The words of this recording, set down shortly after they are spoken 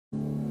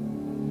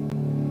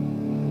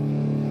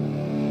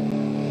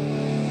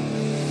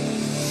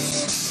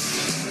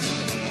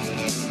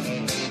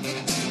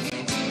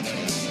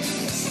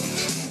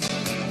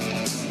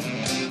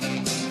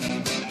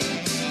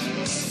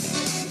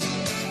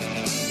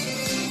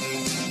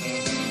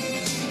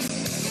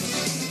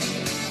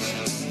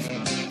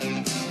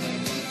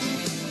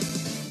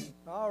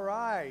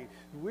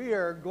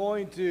are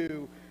going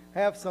to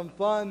have some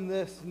fun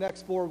this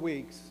next 4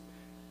 weeks.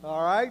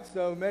 All right,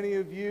 so many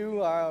of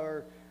you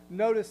are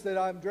notice that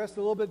I'm dressed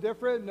a little bit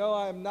different. No,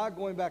 I'm not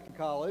going back to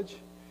college.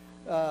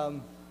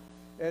 And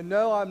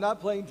no, I'm not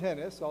playing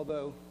tennis,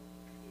 although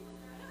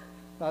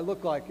I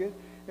look like it.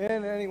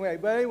 And anyway,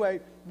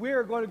 we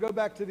are going to go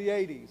back to the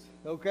 80s,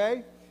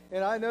 okay?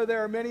 And I know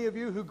there are many of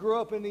you who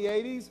grew up in the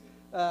 80s,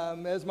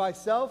 as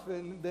myself,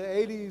 and the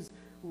 80s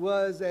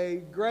was a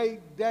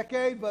great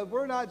decade, but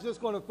we're not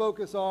just going to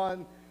focus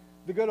on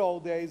the good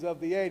old days of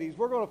the 80s.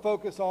 We're going to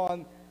focus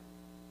on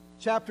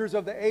chapters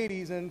of the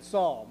 80s in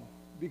Psalm,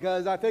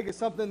 because I think it's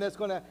something that's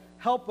going to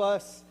help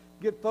us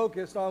get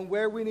focused on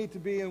where we need to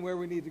be and where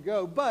we need to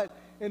go. But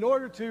in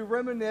order to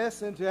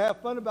reminisce and to have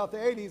fun about the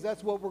 80s,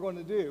 that's what we're going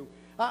to do.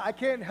 I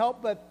can't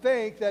help but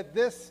think that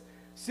this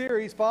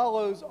series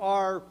follows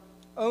our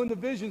Own the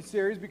Vision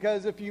series,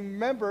 because if you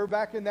remember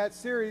back in that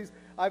series,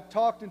 I've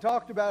talked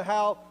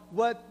about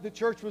what the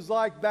church was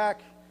like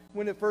back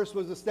when it first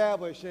was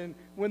established, and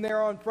when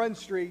they're on Friend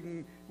Street,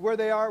 and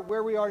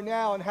where we are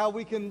now, and how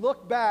we can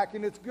look back.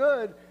 And it's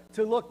good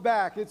to look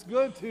back. It's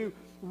good to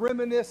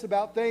reminisce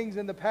about things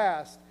in the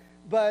past.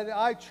 But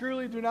I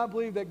truly do not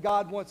believe that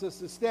God wants us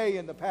to stay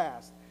in the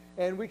past.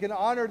 And we can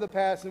honor the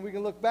past and we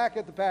can look back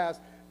at the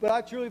past. But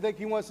I truly think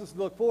he wants us to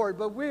look forward.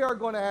 But we are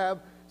going to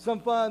have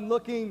some fun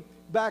looking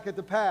back at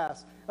the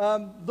past.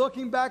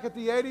 Looking back at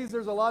the 80s,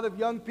 there's a lot of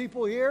young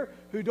people here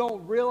who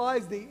don't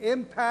realize the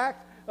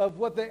impact of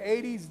what the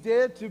 80s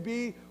did to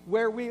be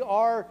where we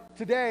are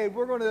today.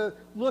 We're going to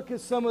look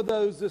at some of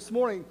those this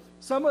morning.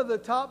 Some of the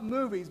top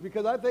movies,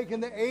 because I think in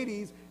the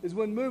 80s is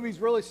when movies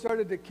really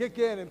started to kick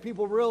in and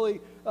people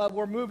really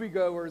were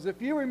moviegoers.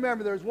 If you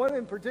remember, there's one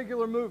in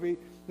particular movie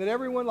that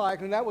everyone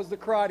liked, and that was The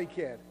Karate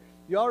Kid.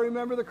 Y'all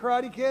remember The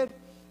Karate Kid?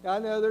 I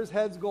know there's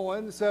heads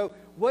going. So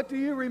what do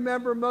you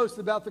remember most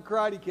about The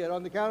Karate Kid?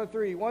 On the count of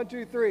three. 1,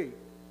 2, 3.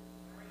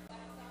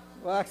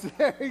 Wax,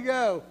 there you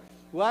go.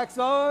 Wax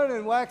on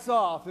and wax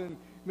off. And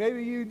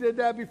maybe you did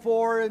that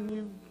before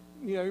and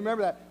you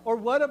remember that. Or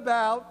what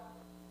about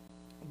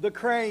the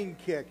crane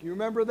kick? You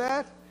remember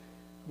that?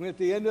 When at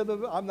the end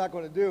of I'm not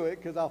going to do it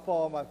because I'll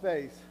fall on my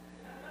face.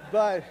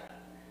 But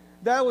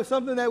that was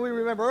something that we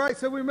remember. All right,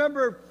 so we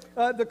remember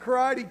the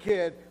Karate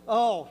Kid.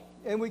 Oh,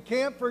 and we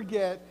can't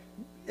forget,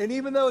 and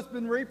even though it's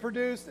been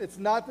reproduced, it's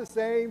not the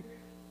same,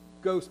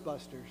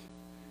 Ghostbusters.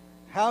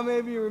 How many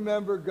of you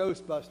remember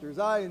Ghostbusters?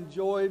 I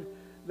enjoyed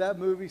that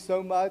movie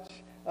so much.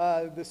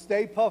 The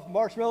Stay Puft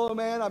Marshmallow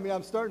Man, I mean,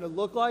 I'm starting to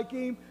look like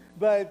him,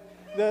 but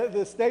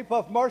the Stay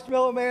Puft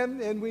Marshmallow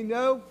Man, and we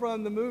know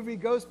from the movie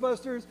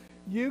Ghostbusters,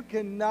 you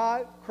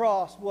cannot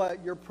cross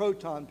your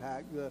proton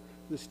pack,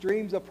 the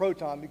streams of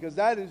proton, because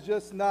that is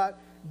just not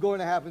going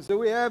to happen. So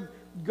we have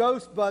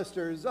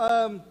Ghostbusters,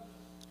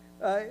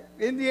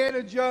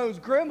 Indiana Jones,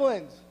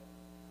 Gremlins.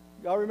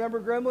 Y'all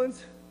remember Gremlins?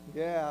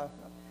 Yeah,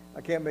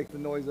 I can't make the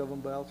noise of them,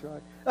 but I'll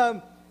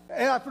try.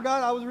 And I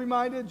forgot, I was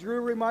reminded,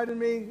 Drew reminded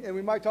me, and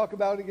we might talk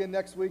about it again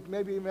next week,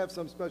 maybe even have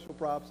some special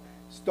props.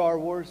 Star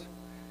Wars.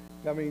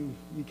 I mean,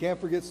 you can't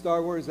forget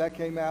Star Wars. That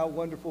came out.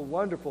 Wonderful,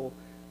 wonderful.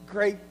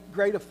 Great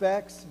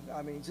effects.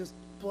 I mean, just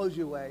blows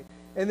you away.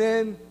 And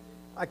then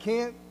I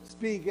can't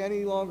speak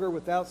any longer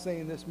without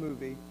saying this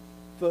movie,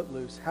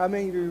 Footloose. How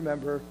many of you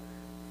remember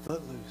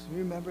Footloose? You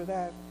remember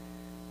that?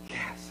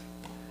 Yes.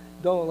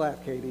 Don't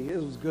laugh, Katie.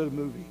 It was a good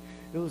movie.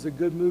 It was a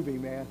good movie,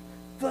 man.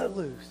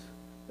 Footloose.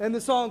 And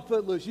the song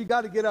Footloose. You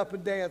got to get up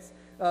and dance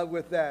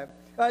with that.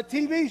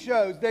 TV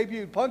shows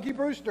debuted. Punky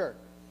Brewster.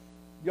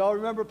 Y'all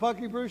remember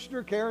Punky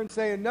Brewster? Karen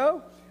saying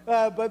no.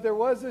 But there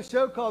was a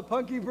show called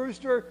Punky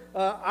Brewster.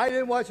 I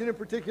didn't watch it in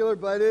particular,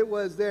 but it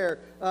was there.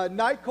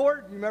 Night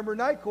Court. You remember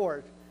Night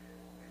Court?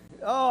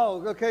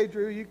 Oh, okay,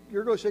 Drew.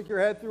 You're going to shake your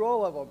head through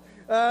all of them.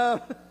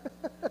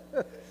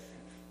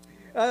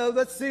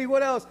 Let's see.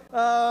 What else?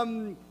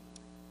 Mork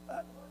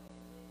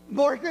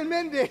and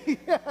Mindy.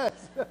 Yes.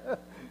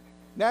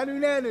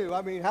 Nanu.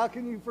 I mean, how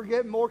can you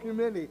forget Mork and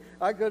Mindy?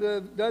 I could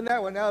have done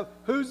that one. Now,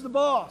 Who's the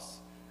Boss?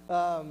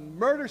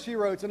 Murder, She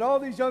Wrote, and all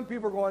these young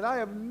people are going, I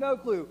have no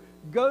clue.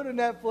 Go to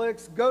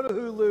Netflix, go to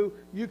Hulu,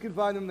 you can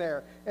find them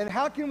there. And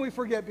how can we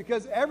forget?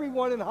 Because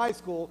everyone in high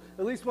school,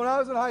 at least when I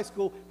was in high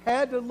school,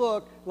 had to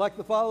look like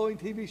the following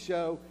TV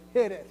show,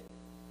 Hit It.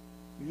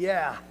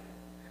 Yeah.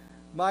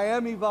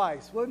 Miami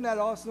Vice. Wasn't that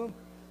awesome?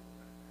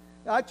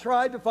 I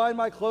tried to find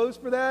my clothes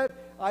for that.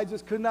 I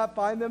just could not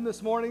find them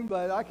this morning,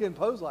 but I can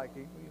pose like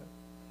him.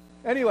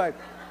 Anyway.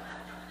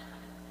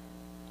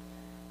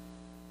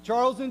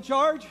 Charles in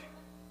Charge?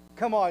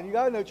 Come on, you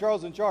got to know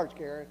Charles in Charge,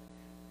 Karen.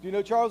 Do you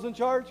know Charles in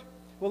Charge?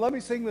 Well, let me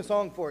sing the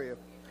song for you.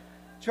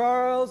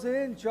 Charles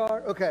in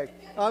Charge. Okay,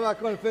 I'm not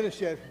going to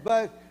finish it,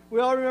 but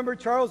we all remember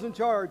Charles in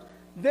Charge.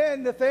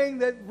 Then the thing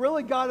that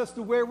really got us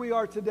to where we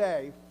are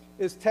today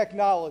is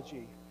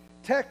technology.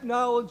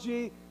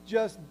 Technology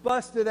just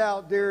busted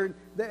out during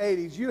the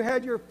 80s. You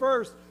had your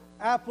first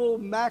Apple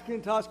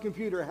Macintosh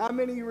computer. How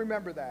many of you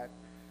remember that?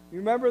 You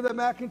remember the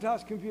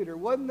Macintosh computer?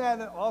 Wasn't that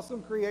an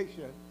awesome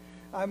creation?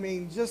 I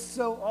mean, just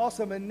so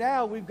awesome. And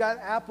now we've got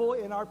Apple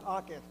in our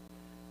pocket.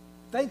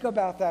 Think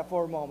about that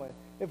for a moment.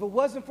 If it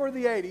wasn't for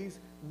the 80s,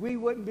 we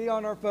wouldn't be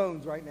on our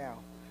phones right now.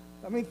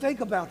 I mean,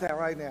 think about that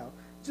right now.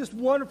 Just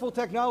wonderful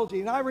technology.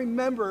 And I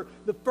remember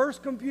the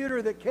first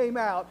computer that came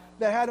out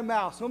that had a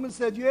mouse. Someone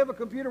said, "You have a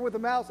computer with a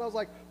mouse?" I was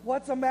like,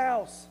 "What's a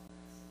mouse?"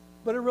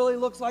 But it really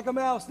looks like a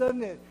mouse,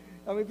 doesn't it?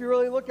 I mean, if you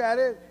really look at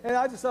it, and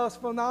I just thought it was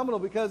phenomenal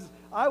because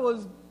I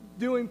was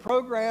doing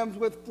programs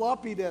with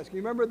floppy disk. You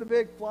remember the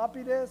big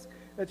floppy disk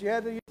that you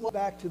had to use?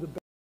 Back to the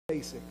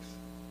basics.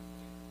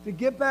 To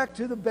get back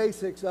to the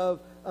basics of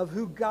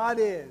who God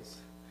is,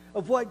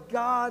 of what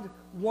God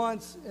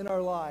wants in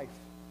our life.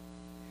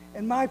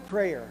 And my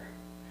prayer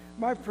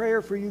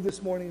for you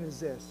this morning is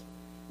this,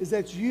 is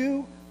that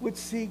you would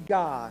see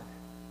God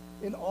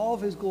in all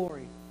of his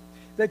glory.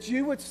 That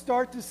you would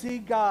start to see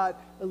God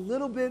a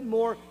little bit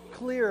more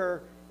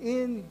clearer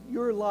in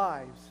your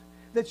lives.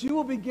 That you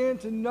will begin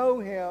to know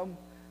him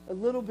a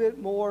little bit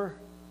more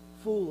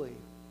fully.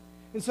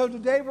 And so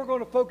today we're going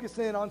to focus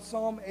in on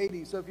Psalm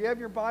 80. So if you have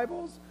your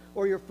Bibles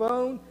or your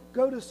phone,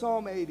 go to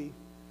Psalm 80.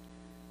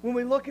 When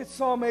we look at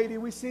Psalm 80,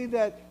 we see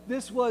that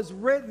this was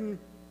written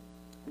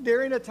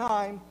during a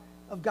time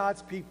of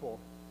God's people.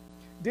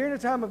 During the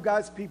time of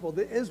God's people,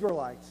 the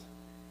Israelites.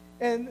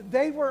 And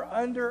they were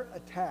under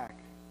attack.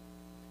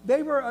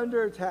 They were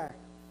under attack.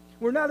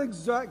 We're not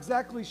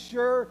exactly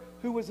sure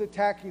who was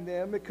attacking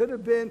them. It could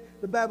have been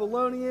the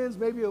Babylonians,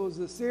 maybe it was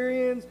the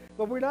Syrians,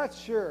 but we're not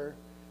sure.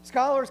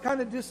 Scholars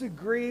kind of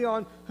disagree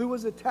on who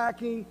was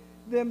attacking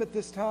them at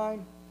this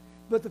time.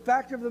 But the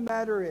fact of the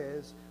matter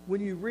is, when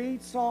you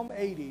read Psalm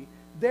 80,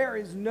 there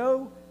is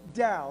no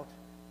doubt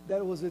that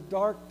it was a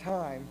dark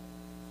time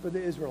for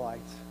the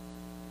Israelites.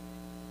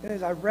 And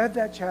as I read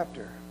that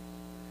chapter,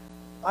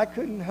 I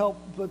couldn't help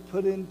but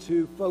put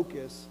into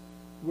focus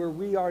where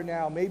we are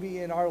now, maybe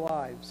in our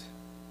lives,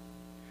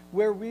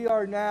 where we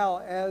are now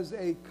as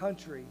a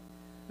country,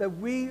 that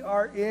we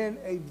are in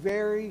a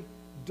very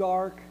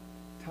dark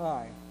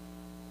time.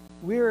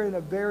 We're in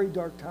a very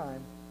dark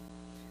time.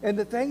 And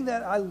the thing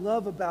that I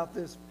love about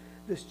this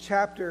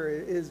chapter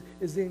is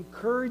the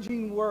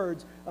encouraging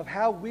words of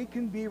how we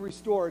can be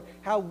restored,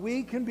 how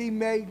we can be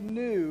made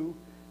new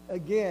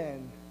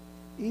again,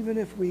 even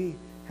if we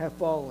have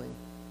fallen.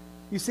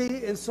 You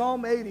see, in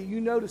Psalm 80,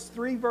 you notice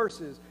 3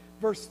 verses,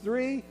 verse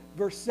 3,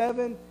 verse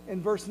 7,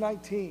 and verse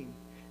 19.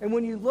 And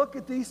when you look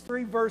at these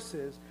 3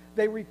 verses,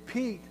 they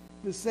repeat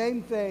the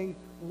same thing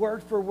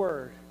word for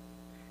word.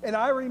 And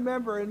I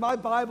remember in my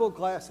Bible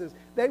classes,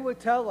 they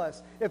would tell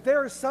us, if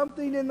there is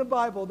something in the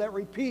Bible that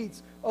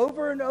repeats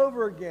over and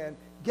over again,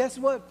 guess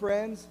what,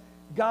 friends?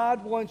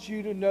 God wants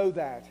you to know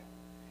that.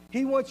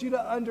 He wants you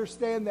to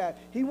understand that.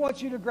 He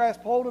wants you to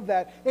grasp hold of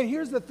that. And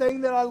here's the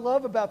thing that I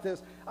love about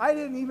this. I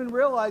didn't even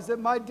realize that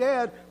my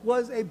dad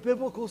was a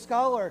biblical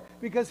scholar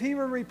because he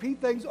would repeat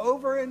things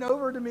over and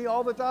over to me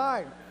all the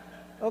time.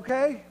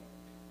 Okay?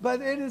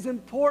 But it is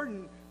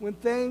important when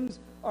things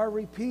are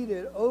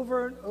repeated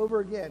over and over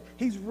again.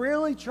 He's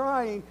really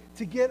trying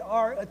to get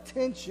our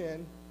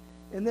attention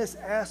in this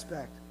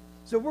aspect.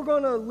 So we're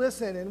going to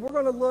listen and we're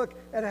going to look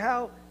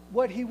at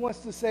what he wants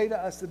to say to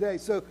us today.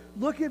 So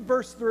look at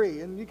verse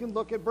 3, and you can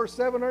look at verse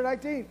 7 or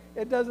 19.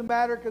 It doesn't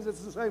matter because it's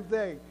the same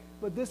thing.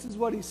 But this is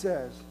what he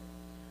says.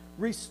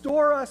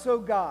 Restore us, O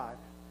God.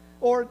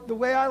 Or the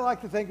way I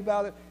like to think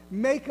about it,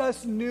 make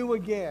us new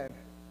again.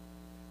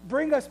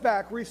 Bring us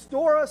back.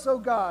 Restore us, O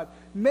God.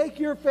 Make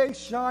your face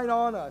shine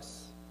on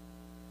us,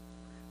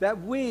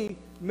 that we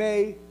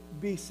may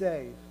be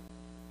saved.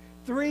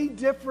 3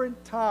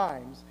 different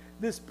times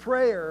this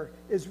prayer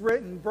is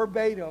written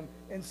verbatim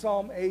in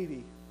Psalm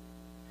 80.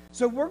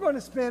 So we're going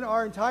to spend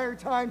our entire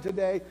time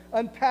today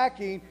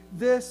unpacking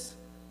this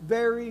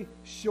very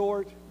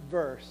short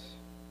verse.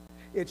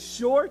 It's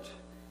short,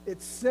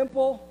 it's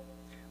simple,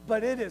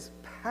 but it is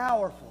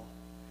powerful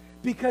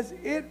because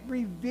it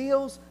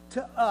reveals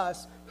to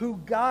us who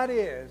God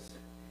is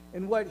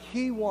and what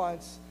he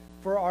wants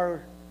for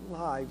our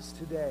lives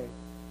today.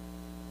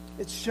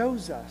 It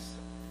shows us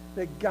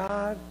that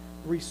God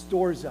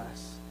restores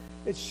us.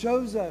 It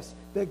shows us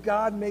that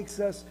God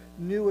makes us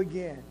new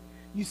again.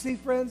 You see,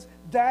 friends,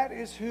 that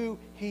is who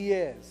he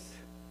is.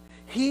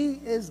 He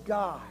is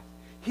God.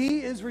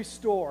 He is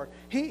restored.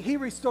 He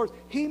restores.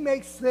 He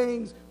makes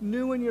things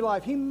new in your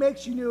life. He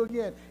makes you new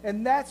again.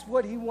 And that's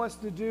what he wants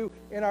to do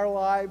in our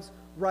lives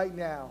right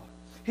now.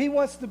 He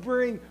wants to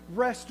bring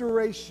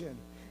restoration.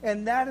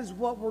 And that is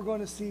what we're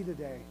going to see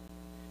today.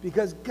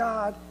 Because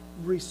God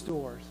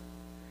restores.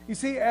 You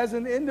see, as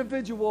an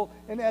individual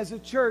and as a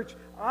church,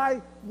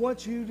 I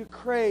want you to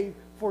crave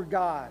for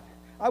God.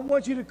 I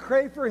want you to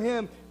crave for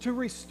him to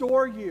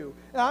restore you.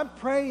 And I'm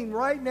praying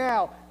right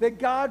now that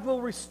God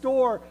will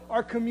restore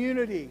our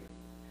community.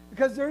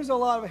 Because there's a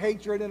lot of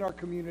hatred in our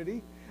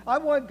community. I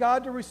want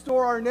God to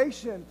restore our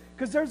nation.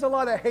 Because there's a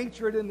lot of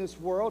hatred in this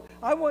world.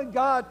 I want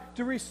God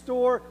to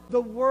restore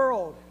the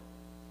world.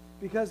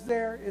 Because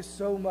there is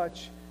so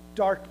much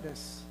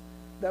darkness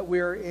that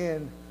we're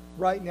in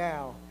right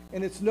now.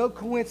 And it's no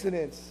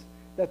coincidence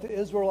that the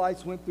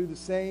Israelites went through the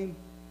same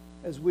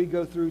as we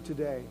go through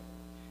today.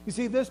 You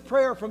see, this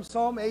prayer from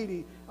Psalm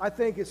 80, I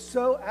think, is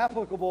so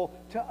applicable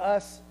to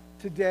us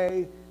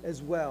today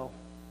as well.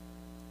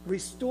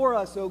 Restore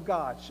us, O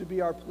God, should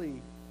be our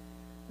plea.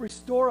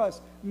 Restore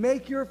us.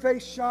 Make your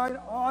face shine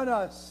on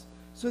us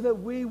so that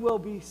we will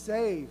be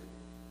saved.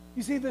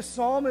 You see, the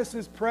psalmist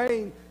is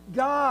praying,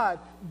 praying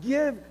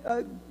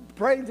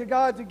to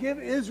God to give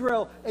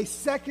Israel a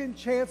second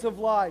chance of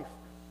life.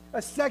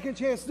 A second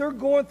chance. They're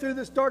going through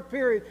this dark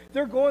period.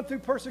 They're going through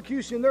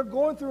persecution. They're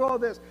going through all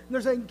this. And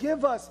they're saying,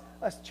 give us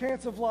a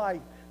chance of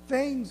life.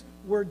 Things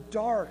were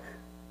dark.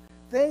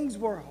 Things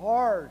were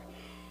hard.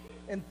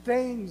 And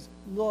things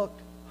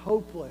looked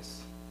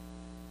hopeless.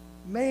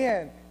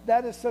 Man,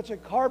 that is such a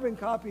carbon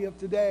copy of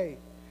today.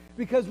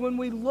 Because when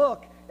we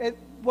look at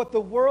what the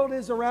world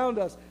is around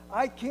us,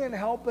 I can't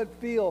help but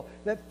feel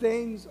that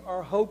things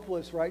are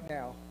hopeless right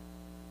now.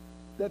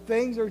 That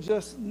things are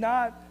just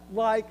not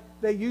like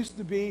they used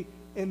to be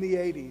in the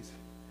 80s.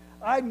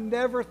 I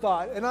never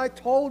thought, and I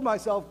told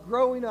myself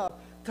growing up,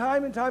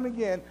 time and time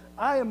again,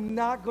 I am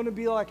not going to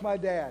be like my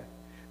dad.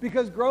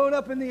 Because growing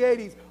up in the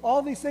 80s,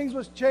 all these things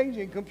was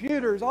changing,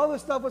 computers, all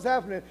this stuff was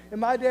happening.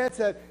 And my dad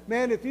said,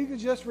 man, if you could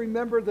just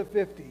remember the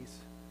 50s.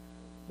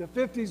 The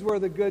 50s were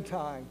the good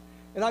time.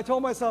 And I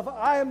told myself,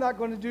 I am not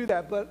going to do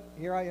that, but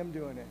here I am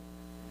doing it.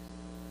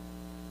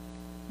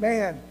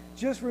 Man,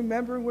 just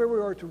remembering where we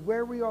are to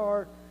where we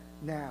are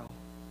now.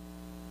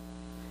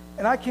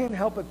 And I can't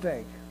help but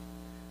think,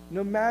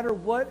 no matter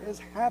what is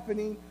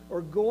happening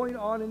or going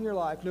on in your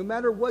life, no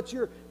matter what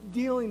you're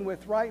dealing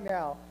with right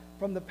now,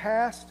 from the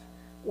past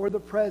or the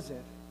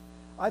present,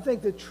 I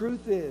think the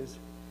truth is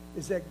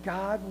that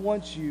God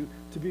wants you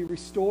to be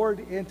restored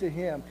into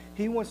Him.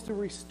 He wants to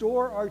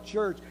restore our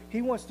church.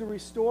 He wants to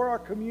restore our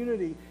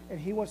community, and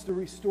He wants to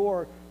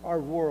restore our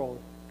world,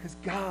 because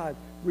God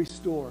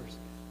restores.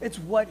 It's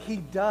what He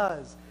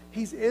does.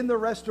 He's in the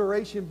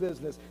restoration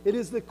business. It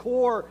is the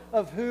core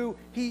of who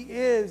He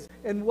is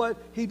and what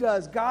He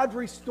does. God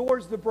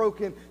restores the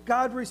broken.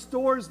 God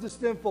restores the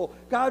sinful.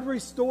 God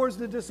restores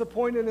the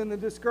disappointed and the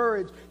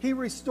discouraged. He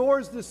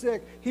restores the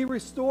sick. He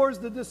restores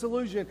the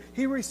disillusioned.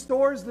 He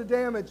restores the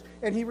damaged.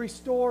 And He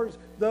restores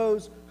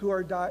those who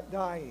are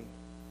dying.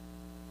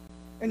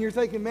 And you're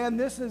thinking, man,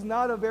 this is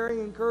not a very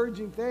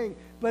encouraging thing.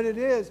 But it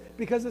is,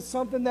 because it's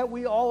something that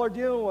we all are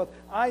dealing with.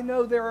 I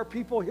know there are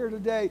people here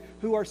today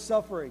who are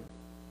suffering.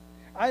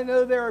 I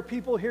know there are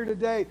people here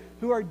today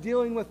who are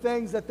dealing with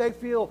things that they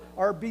feel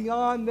are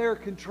beyond their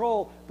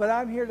control. But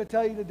I'm here to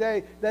tell you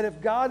today that if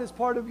God is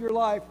part of your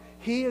life,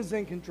 He is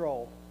in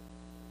control.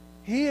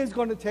 He is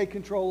going to take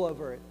control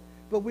over it.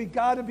 But we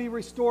got to be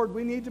restored.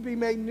 We need to be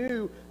made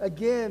new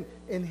again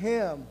in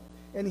Him.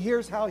 And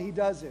here's how He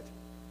does it.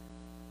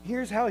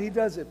 Here's how He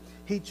does it.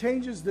 He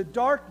changes the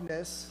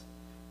darkness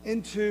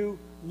into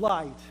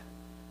light.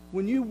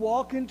 When you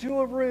walk into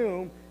a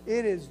room,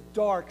 it is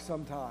dark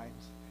sometimes.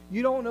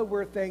 You don't know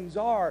where things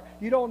are.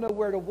 You don't know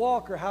where to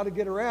walk or how to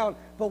get around.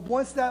 But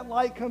once that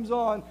light comes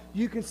on,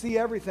 you can see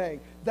everything.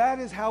 That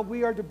is how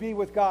we are to be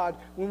with God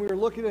when we are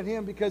looking at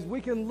Him, because we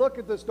can look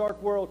at this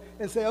dark world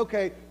and say,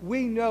 okay,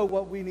 we know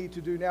what we need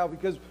to do now,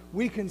 because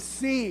we can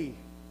see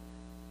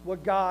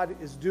what God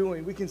is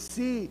doing. We can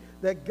see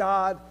that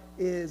God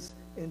is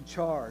in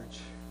charge.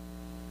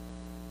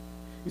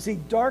 You see,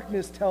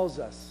 darkness tells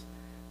us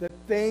that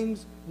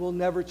things will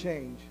never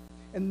change.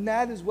 And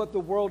that is what the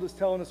world is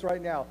telling us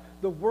right now.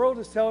 The world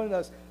is telling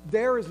us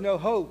there is no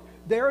hope.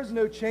 There is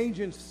no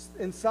change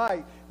in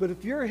sight. But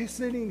if you're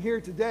sitting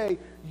here today,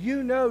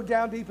 you know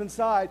down deep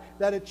inside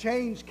that a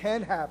change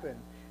can happen.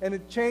 And a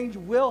change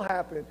will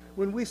happen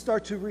when we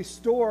start to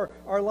restore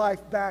our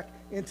life back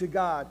into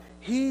God.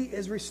 He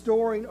is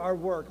restoring our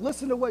work.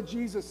 Listen to what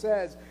Jesus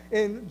says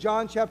in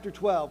John chapter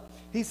 12.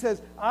 He says,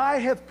 I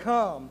have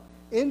come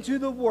into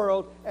the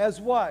world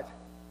as what?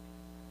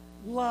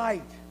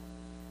 Light.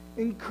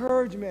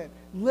 Encouragement,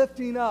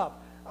 lifting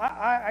up.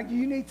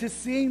 You need to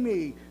see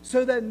me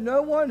so that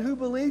no one who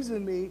believes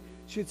in me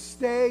should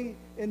stay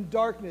in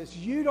darkness.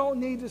 You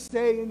don't need to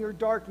stay in your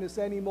darkness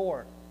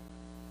anymore.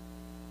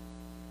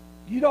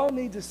 You don't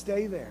need to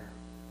stay there.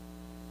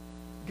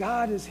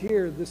 God is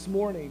here this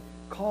morning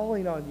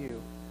calling on you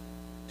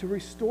to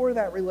restore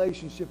that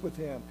relationship with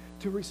Him,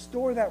 to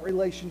restore that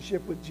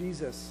relationship with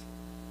Jesus,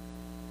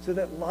 so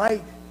that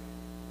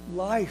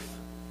life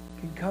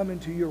can come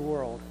into your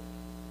world,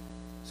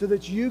 so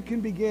that you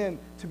can begin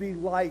to be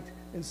light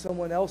in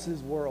someone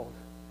else's world.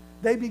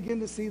 They begin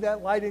to see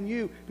that light in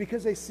you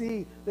because they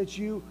see that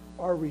you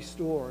are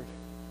restored.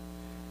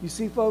 You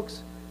see,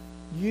 folks,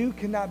 you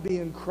cannot be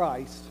in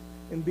Christ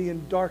and be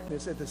in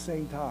darkness at the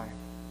same time.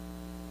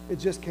 It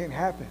just can't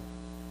happen,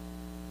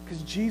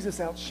 because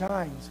Jesus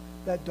outshines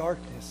that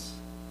darkness.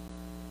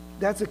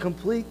 That's a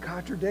complete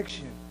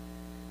contradiction.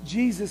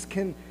 Jesus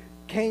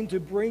came to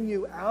bring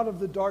you out of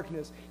the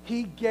darkness.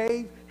 He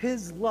gave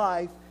His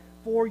life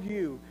for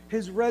you.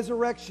 His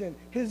resurrection,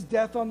 His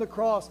death on the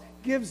cross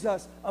gives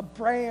us a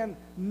brand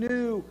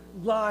new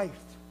life.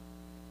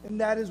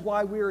 And that is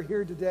why we are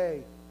here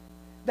today.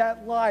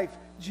 That life,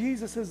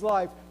 Jesus'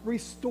 life,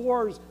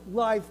 restores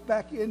life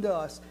back into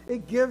us.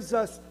 It gives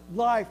us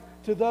life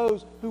to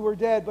those who were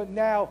dead, but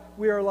now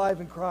we are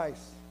alive in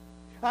Christ.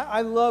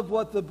 I love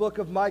what the book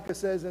of Micah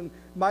says in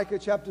Micah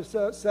chapter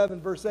 7,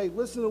 verse 8.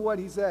 Listen to what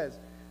he says.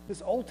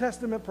 This Old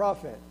Testament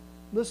prophet,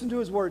 listen to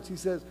his words. He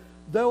says,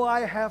 though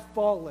I have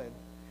fallen.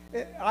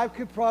 I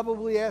could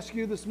probably ask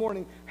you this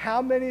morning,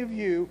 how many of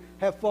you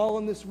have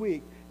fallen this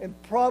week? And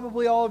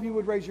probably all of you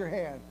would raise your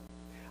hand.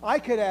 I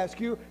could ask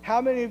you,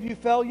 how many of you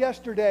fell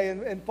yesterday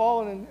and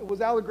fallen and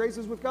was out of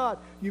graces with God?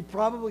 You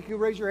probably could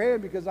raise your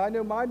hand because I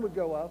know mine would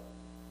go up.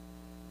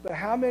 But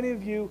how many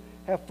of you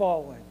have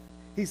fallen?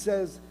 He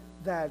says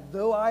that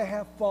though I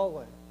have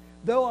fallen,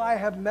 though I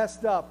have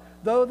messed up,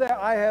 though that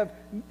I have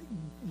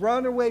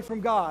run away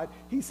from God,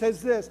 he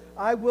says this,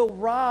 I will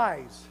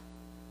rise.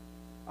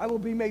 I will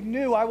be made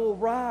new. I will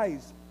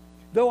rise.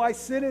 Though I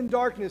sit in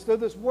darkness, though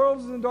this world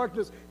is in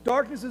darkness,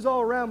 darkness is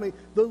all around me,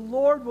 the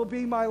Lord will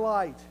be my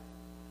light.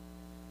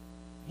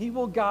 He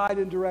will guide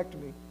and direct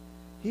me.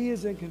 He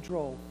is in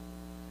control.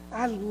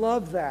 I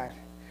love that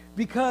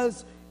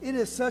because it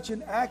is such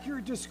an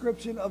accurate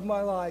description of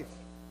my life.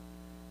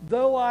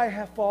 Though I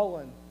have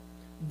fallen,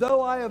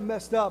 though I have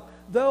messed up,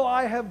 though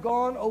I have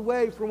gone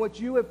away from what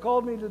you have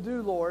called me to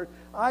do, Lord,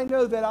 I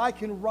know that I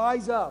can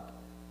rise up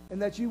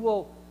and that you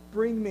will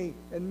bring me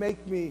and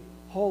make me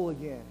whole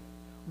again.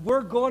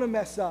 We're going to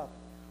mess up.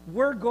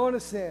 We're going to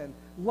sin.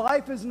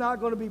 Life is not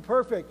going to be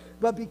perfect.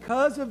 But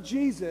because of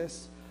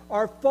Jesus,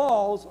 our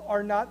falls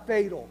are not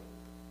fatal.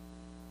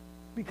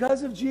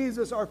 Because of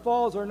Jesus, our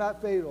falls are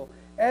not fatal.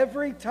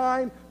 Every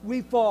time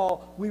we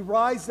fall, we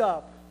rise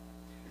up.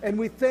 And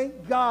we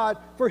thank God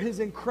for his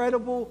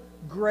incredible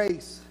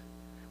grace.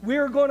 We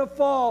are going to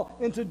fall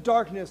into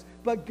darkness,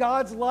 but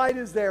God's light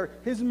is there.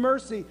 His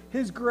mercy,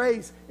 his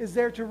grace is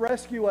there to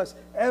rescue us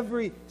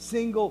every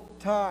single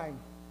time.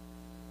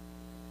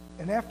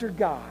 And after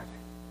God,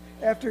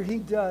 after he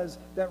does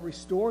that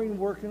restoring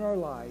work in our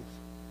life,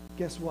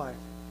 guess what?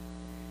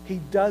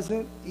 He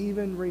doesn't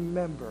even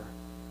remember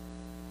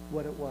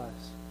what it was.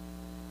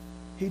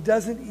 He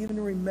doesn't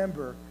even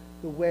remember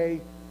the way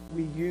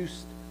we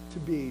used to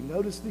be.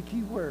 Notice the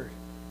key word,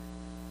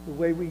 the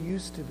way we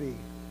used to be.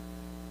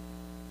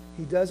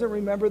 He doesn't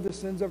remember the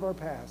sins of our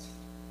past,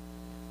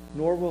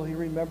 nor will he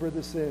remember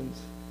the sins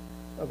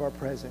of our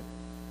present.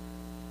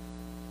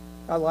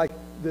 I like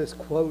this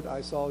quote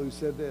I saw who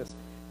said this.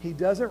 He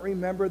doesn't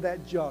remember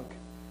that junk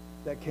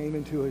that came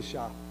into his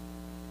shop.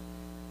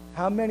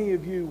 How many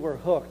of you were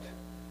hooked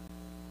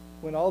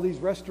when all these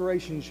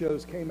restoration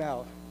shows came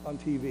out on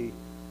TV?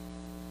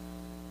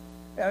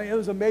 I mean, it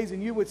was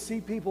amazing. You would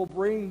see people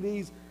bring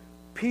these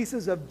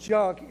pieces of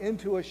junk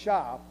into a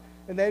shop,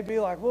 and they'd be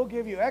like, we'll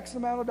give you X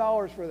amount of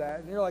dollars for that.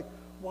 And you're like,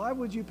 why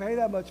would you pay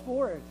that much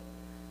for it?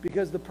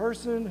 Because the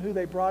person who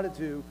they brought it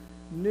to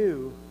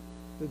knew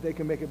that they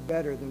could make it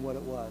better than what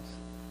it was.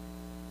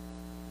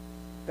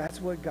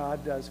 That's what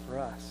God does for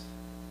us.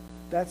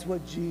 That's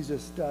what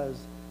Jesus does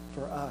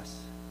for us.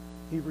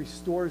 He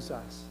restores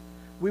us.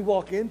 We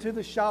walk into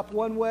the shop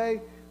one way,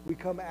 we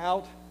come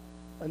out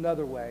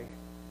another way.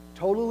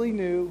 Totally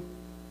new,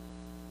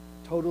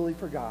 totally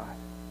for God.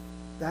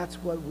 That's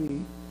what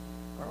we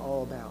are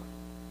all about.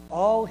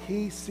 All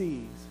he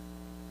sees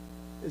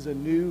is a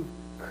new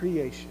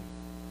creation.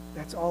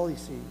 That's all he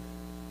sees.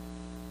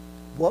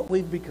 What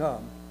we've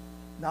become.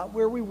 Not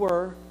where we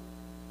were,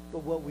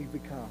 but what we've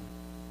become.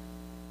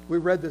 We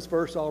read this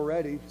verse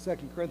already, 2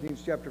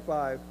 Corinthians chapter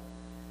 5.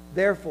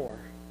 Therefore,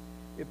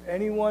 if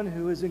anyone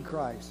who is in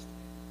Christ,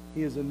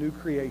 he is a new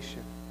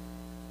creation.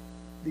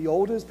 The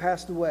old has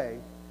passed away,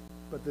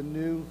 but the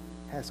new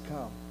has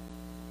come.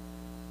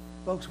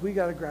 Folks, we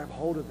got to grab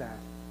hold of that.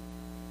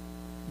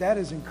 That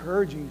is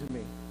encouraging to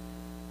me.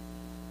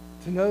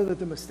 To know that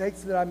the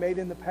mistakes that I made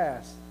in the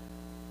past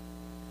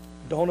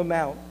don't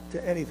amount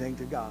to anything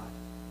to God.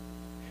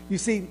 You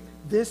see,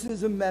 this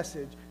is a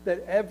message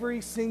that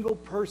every single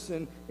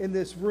person in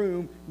this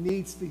room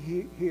needs to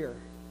hear.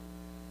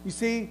 You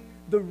see,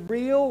 the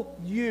real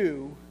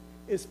you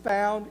is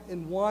found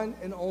in one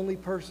and only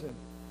person,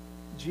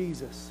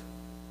 Jesus.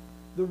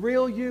 The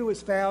real you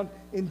is found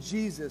in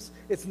Jesus.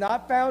 It's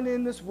not found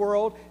in this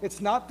world.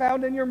 It's not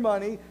found in your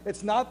money.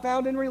 It's not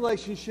found in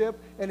relationship.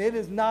 And it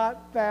is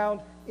not found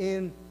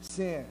in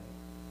sin.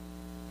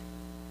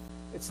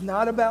 It's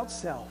not about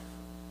self,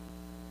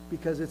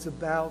 because it's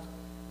about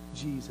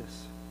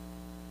Jesus.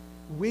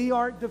 We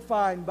aren't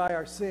defined by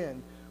our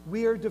sin.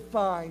 We are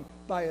defined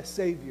by a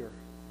Savior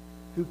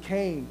who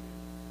came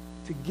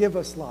to give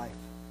us life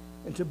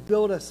and to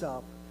build us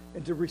up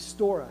and to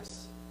restore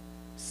us.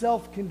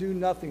 Self can do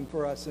nothing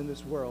for us in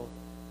this world.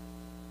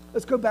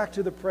 Let's go back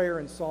to the prayer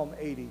in Psalm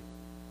 80.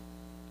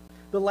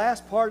 The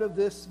last part of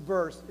this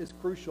verse is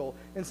crucial,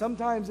 and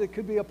sometimes it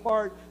could be a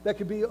part that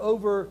could be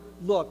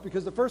overlooked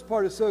because the first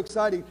part is so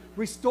exciting.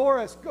 Restore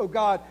us, O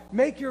God.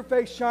 Make your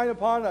face shine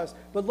upon us.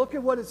 But look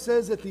at what it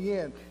says at the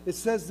end. It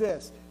says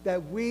this,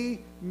 that we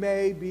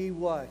may be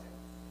what?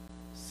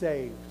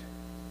 Saved.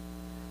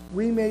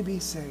 We may be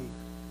saved.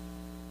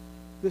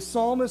 The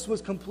psalmist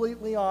was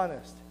completely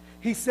honest.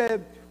 He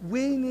said,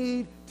 we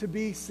need to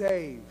be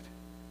saved.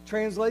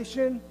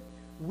 Translation,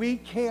 we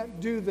can't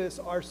do this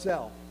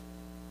ourselves.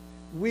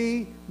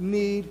 We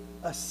need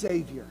a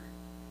Savior.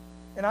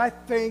 And I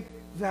think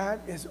that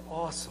is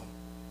awesome.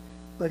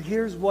 But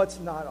here's what's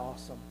not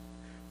awesome.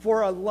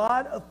 For a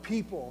lot of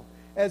people,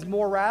 as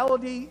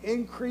morality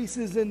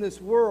increases in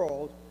this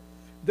world,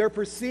 their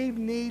perceived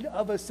need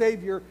of a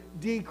Savior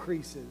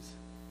decreases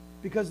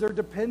because they're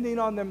depending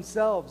on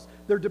themselves.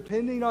 They're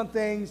depending on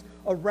things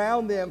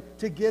around them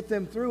to get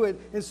them through it.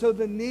 And so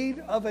the need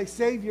of a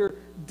Savior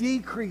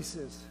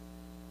decreases.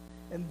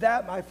 And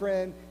that, my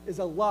friend, is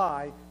a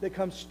lie that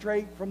comes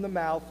straight from the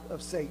mouth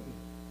of Satan.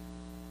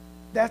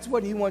 That's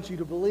what he wants you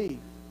to believe.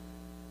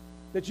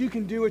 That you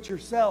can do it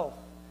yourself.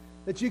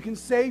 That you can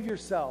save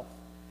yourself.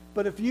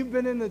 But if you've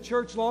been in the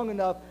church long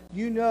enough,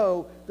 you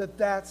know that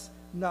that's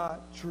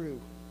not true.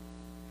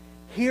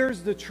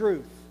 Here's the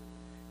truth.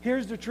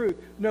 Here's the truth.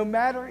 No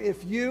matter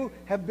if you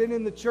have been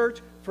in the church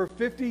for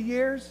 50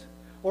 years,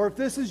 or if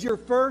this is your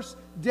first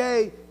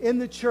day in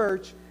the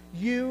church,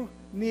 you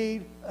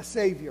need a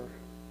Savior.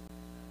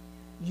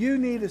 You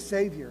need a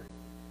Savior.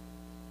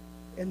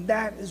 And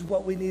that is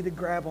what we need to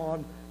grab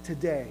on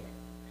today.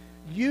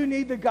 You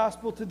need the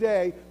gospel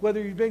today,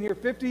 whether you've been here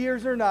 50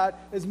 years or not,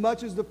 as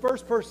much as the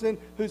first person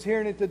who's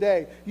hearing it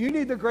today. You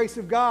need the grace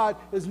of God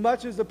as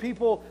much as the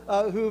people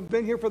who have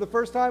been here for the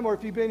first time, or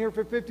if you've been here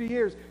for 50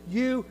 years.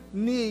 You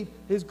need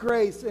His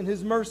grace and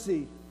His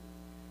mercy.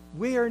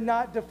 We are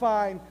not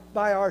defined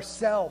by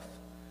ourselves.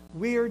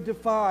 We are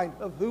defined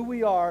of who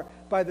we are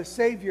by the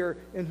Savior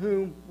in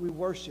whom we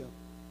worship.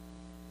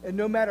 And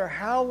no matter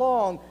how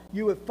long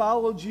you have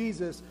followed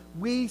Jesus,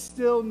 we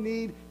still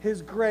need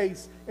His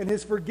grace and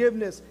His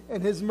forgiveness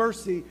and His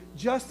mercy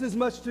just as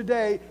much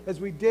today as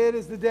we did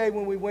as the day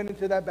when we went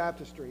into that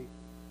baptistry.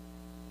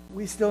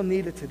 We still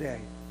need it today.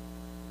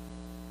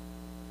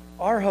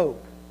 Our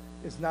hope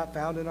is not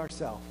found in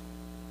ourselves.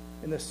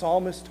 And the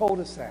psalmist told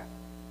us that.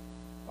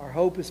 Our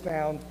hope is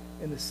found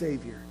in the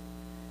Savior.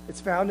 It's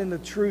found in the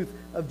truth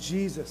of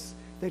Jesus,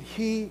 that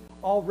He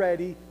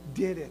already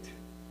did it.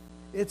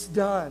 It's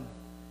done.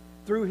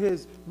 Through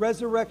His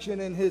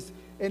resurrection and his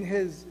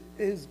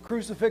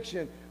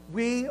crucifixion,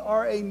 we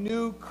are a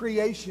new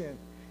creation.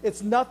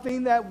 It's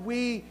nothing that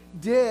we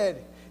did.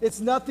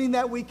 It's nothing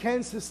that we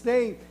can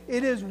sustain.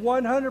 It is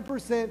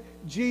 100%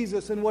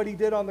 Jesus and what He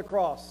did on the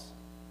cross.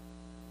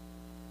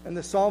 And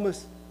the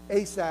psalmist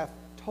Asaph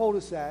told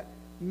us that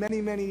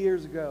many, many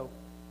years ago.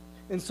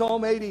 In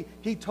Psalm 80,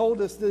 he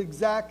told us the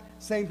exact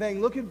same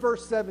thing. Look at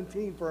verse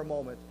 17 for a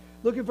moment.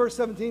 Look at verse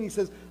 17. He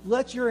says,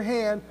 let your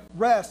hand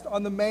rest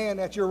on the man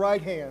at your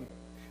right hand,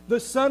 the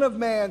Son of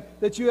Man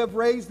that you have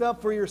raised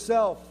up for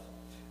yourself.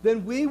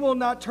 Then we will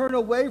not turn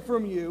away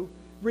from you.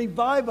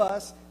 Revive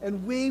us,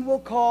 and we will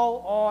call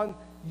on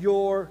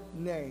your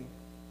name.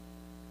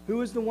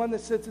 Who is the one that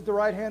sits at the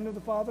right hand of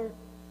the Father?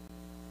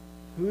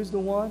 Who is the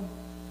one?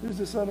 Who's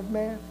the Son of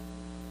Man?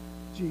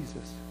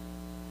 Jesus.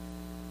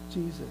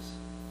 Jesus.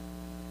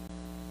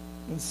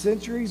 And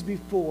centuries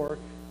before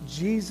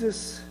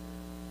Jesus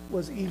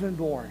was even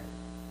born,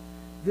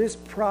 this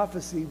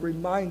prophecy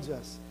reminds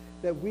us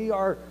that we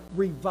are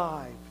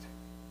revived,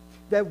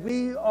 that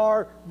we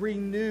are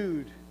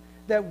renewed,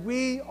 that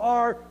we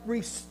are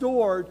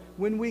restored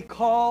when we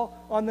call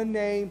on the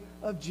name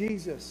of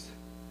Jesus.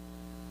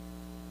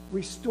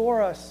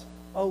 Restore us,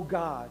 O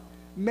God.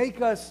 Make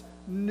us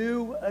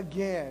new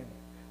again.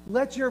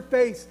 Let your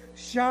face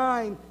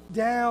shine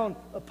down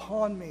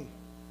upon me.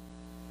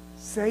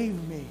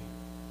 Save me.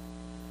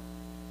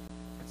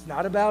 It's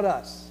not about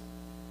us.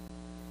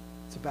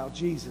 It's about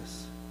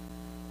Jesus.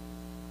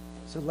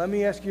 So let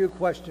me ask you a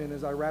question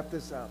as I wrap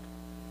this up.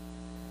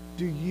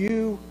 Do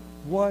you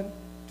want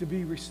to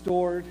be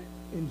restored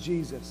in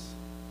Jesus?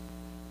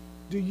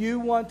 Do you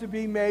want to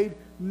be made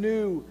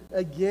new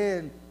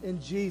again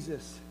in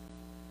Jesus?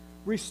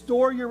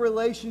 Restore your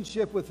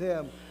relationship with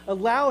Him.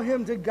 Allow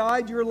Him to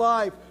guide your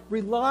life.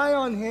 Rely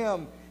on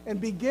Him and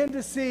begin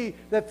to see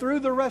that through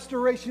the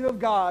restoration of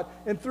God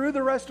and through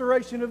the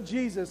restoration of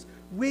Jesus,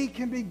 we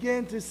can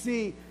begin to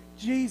see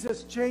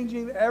Jesus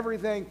changing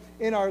everything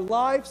in our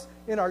lives,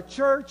 in our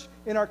church,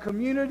 in our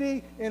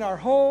community, in our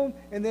home,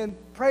 and then,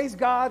 praise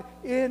God,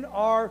 in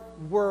our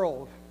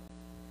world.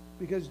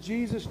 Because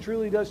Jesus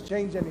truly does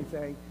change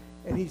anything.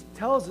 And He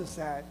tells us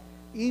that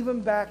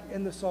even back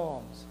in the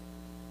Psalms,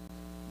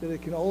 that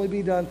it can only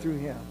be done through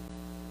Him.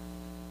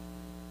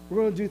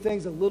 We're going to do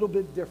things a little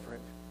bit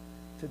different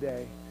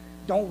today.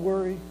 Don't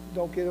worry.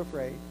 Don't get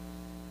afraid.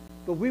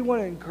 But we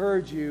want to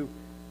encourage you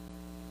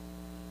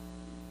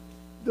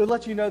to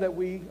let you know that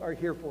we are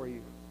here for you.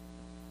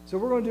 So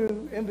we're going to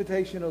do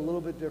invitation a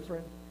little bit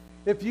different.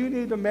 If you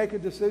need to make a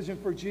decision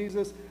for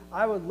Jesus,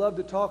 I would love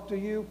to talk to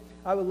you.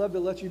 I would love to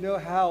let you know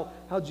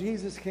how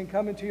Jesus can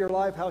come into your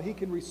life, how He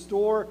can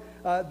restore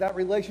that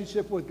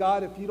relationship with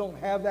God if you don't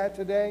have that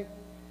today.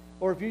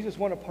 Or if you just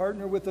want to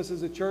partner with us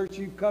as a church,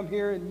 you come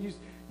here and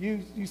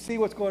you see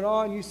what's going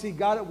on, you see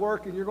God at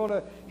work, and you're going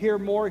to hear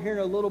more here in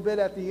a little bit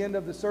at the end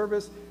of the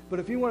service. But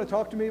if you want to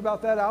talk to me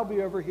about that, I'll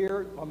be over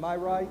here on my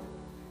right.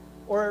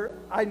 Or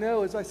I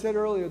know, as I said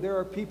earlier, there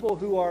are people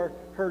who are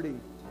hurting.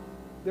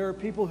 There are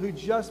people who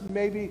just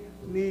maybe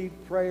need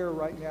prayer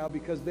right now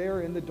because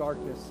they're in the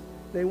darkness.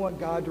 They want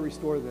God to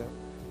restore them.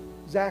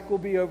 Zach will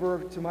be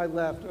over to my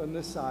left on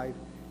this side.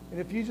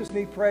 And if you just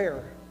need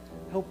prayer,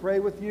 he'll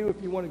pray with you.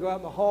 If you want to go out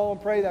in the hall and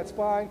pray, that's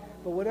fine.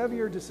 But whatever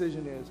your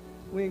decision is,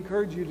 we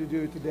encourage you to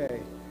do it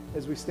today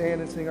as we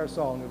stand and sing our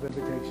song of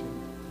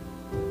invitation.